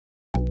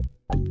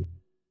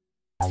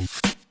So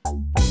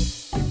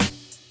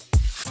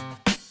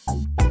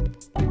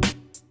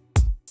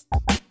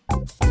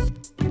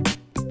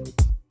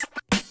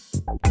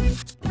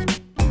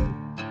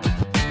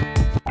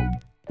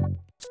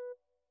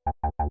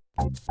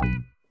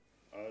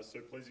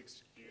please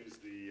excuse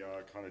the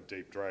kind of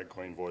deep drag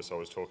queen voice. I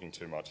was talking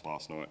too much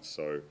last night,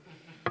 so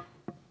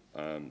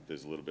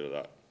there's a little bit of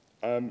that.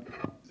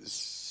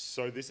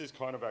 So this is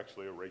kind of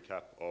actually a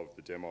recap of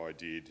the demo I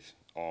did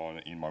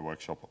in my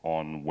workshop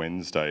on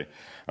Wednesday.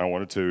 And I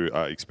wanted to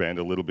expand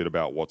a little bit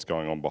about what's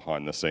going on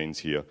behind the scenes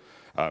here,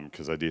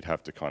 because I did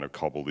have to kind of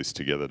cobble this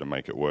together to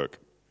make it work.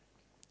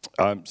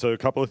 So a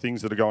couple of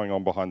things that are going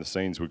on behind the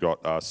scenes. We've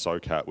got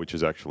SOCAT, which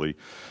is actually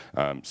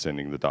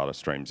sending the data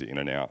streams in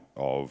and out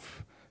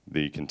of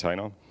the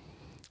container.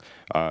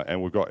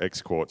 And we've got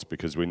Xquartz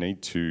because we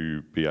need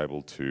to be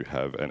able to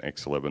have an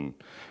X11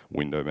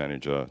 window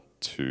manager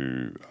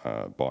to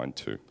bind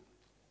to.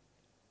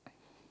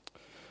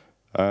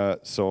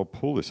 So I'll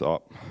pull this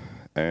up,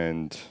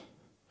 and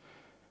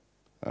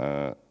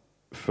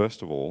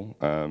first of all,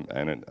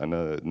 and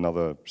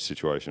another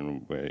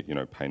situation where, you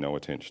know, pay no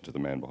attention to the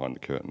man behind the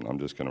curtain. I'm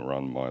just going to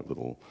run my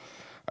little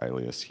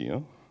alias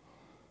here,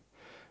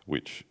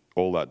 which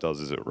all that does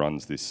is it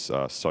runs this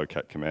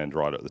SOCAT command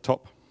right at the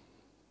top.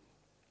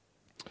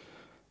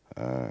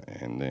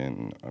 And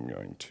then I'm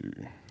going to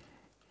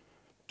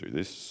do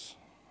this.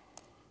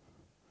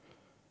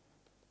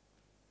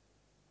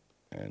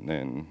 And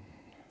then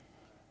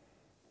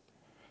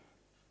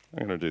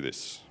I'm going to do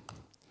this.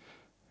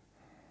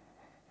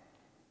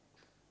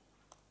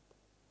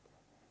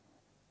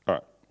 All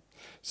right.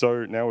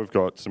 So now we've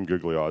got some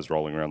googly eyes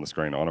rolling around the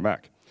screen on a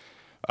Mac.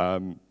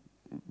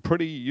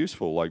 Pretty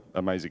useful, like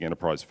amazing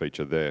enterprise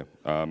feature there.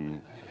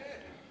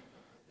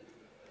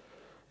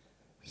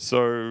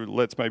 So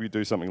let's maybe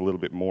do something a little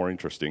bit more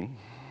interesting.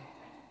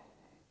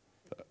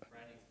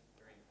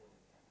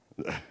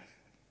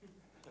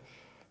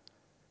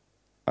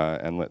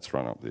 And let's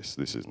run up this.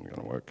 This isn't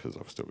going to work because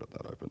I've still got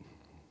that open.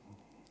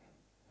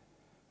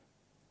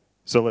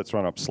 So let's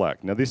run up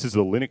Slack. Now this is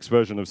the Linux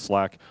version of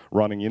Slack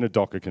running in a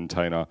Docker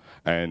container,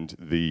 and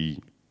the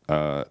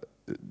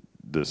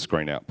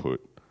screen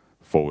output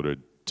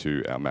forwarded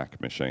to our Mac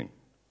machine,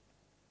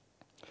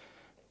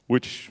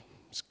 which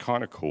is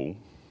kind of cool,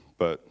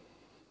 but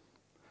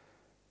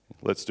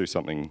let's do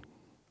something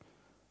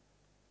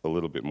a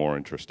little bit more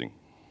interesting.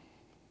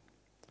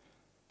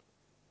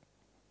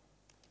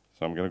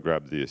 So I'm going to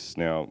grab this.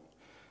 Now,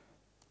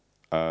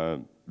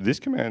 this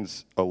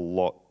command's a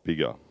lot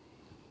bigger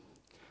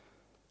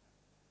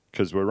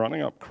because we're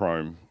running up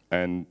Chrome,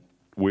 and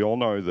we all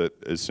know that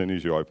as soon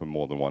as you open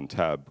more than one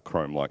tab,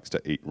 Chrome likes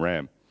to eat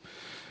RAM.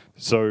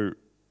 So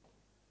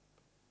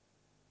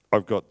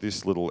I've got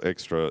this little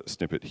extra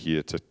snippet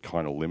here to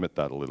kind of limit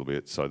that a little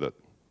bit so that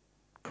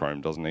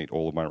Chrome doesn't eat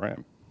all of my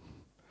RAM.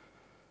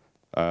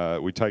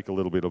 We take a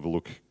little bit of a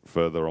look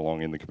further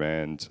along in the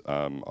command.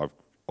 I've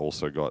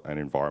also got an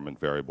environment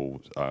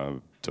variable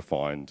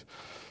defined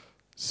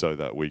so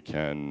that we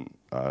can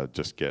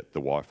just get the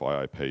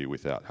Wi-Fi IP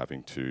without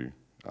having to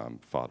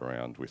fart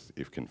around with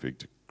ifconfig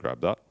to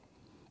grab that.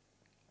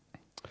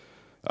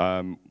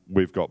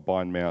 We've got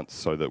bind mounts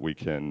so that we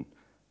can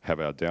have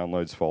our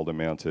downloads folder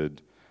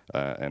mounted,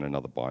 and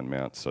another bind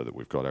mount so that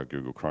we've got our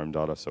Google Chrome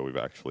data. So we've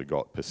actually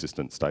got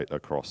persistent state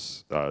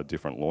across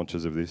different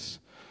launches of this.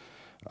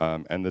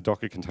 And the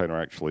Docker container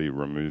actually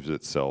removes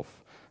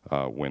itself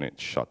when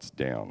it shuts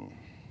down.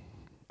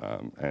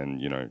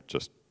 And, you know,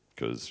 just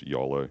because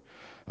YOLO,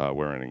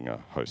 we're running a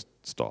host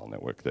style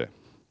network there.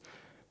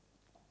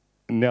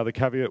 Now the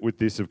caveat with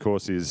this, of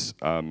course, is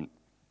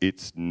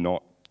it's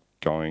not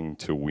going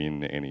to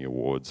win any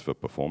awards for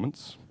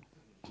performance.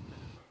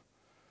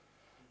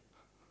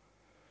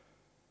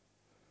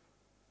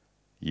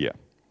 Yeah.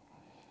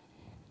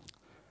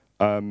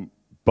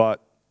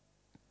 But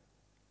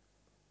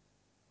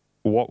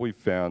what we've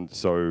found,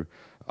 so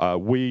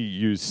we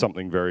use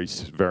something very,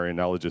 very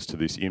analogous to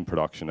this in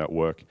production at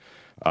work,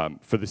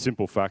 for the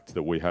simple fact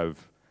that we have,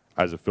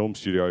 as a film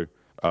studio,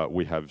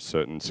 we have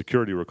certain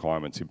security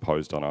requirements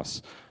imposed on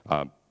us,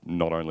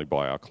 not only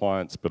by our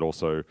clients, but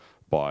also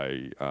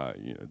by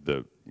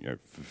the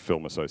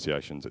film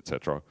associations,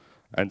 etc.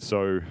 And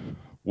so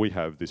we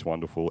have this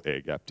wonderful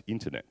air-gapped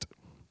internet.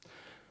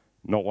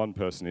 Not one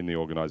person in the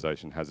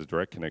organization has a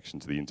direct connection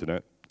to the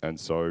internet, and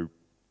so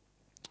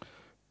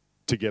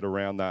to get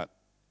around that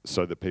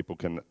so that people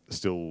can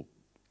still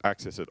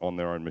access it on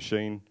their own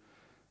machine,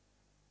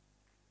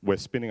 we're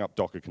spinning up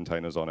Docker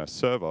containers on our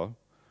server,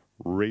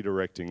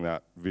 redirecting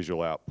that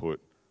visual output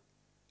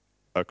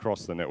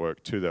across the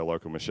network to their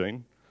local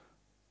machine,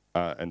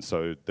 and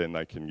so then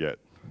they can get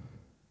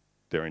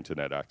their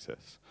internet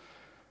access.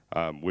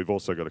 We've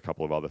also got a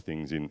couple of other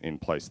things in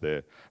place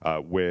there.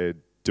 We're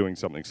doing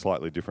something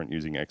slightly different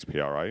using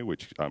XPRA,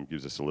 which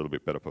gives us a little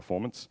bit better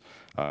performance.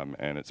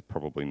 And it's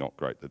probably not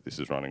great that this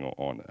is running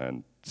on a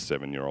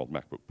 7-year-old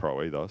MacBook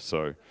Pro either.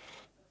 So,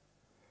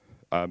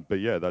 but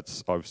yeah,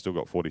 I've still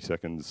got 40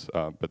 seconds,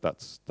 but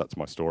that's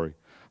my story.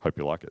 Hope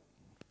you like it.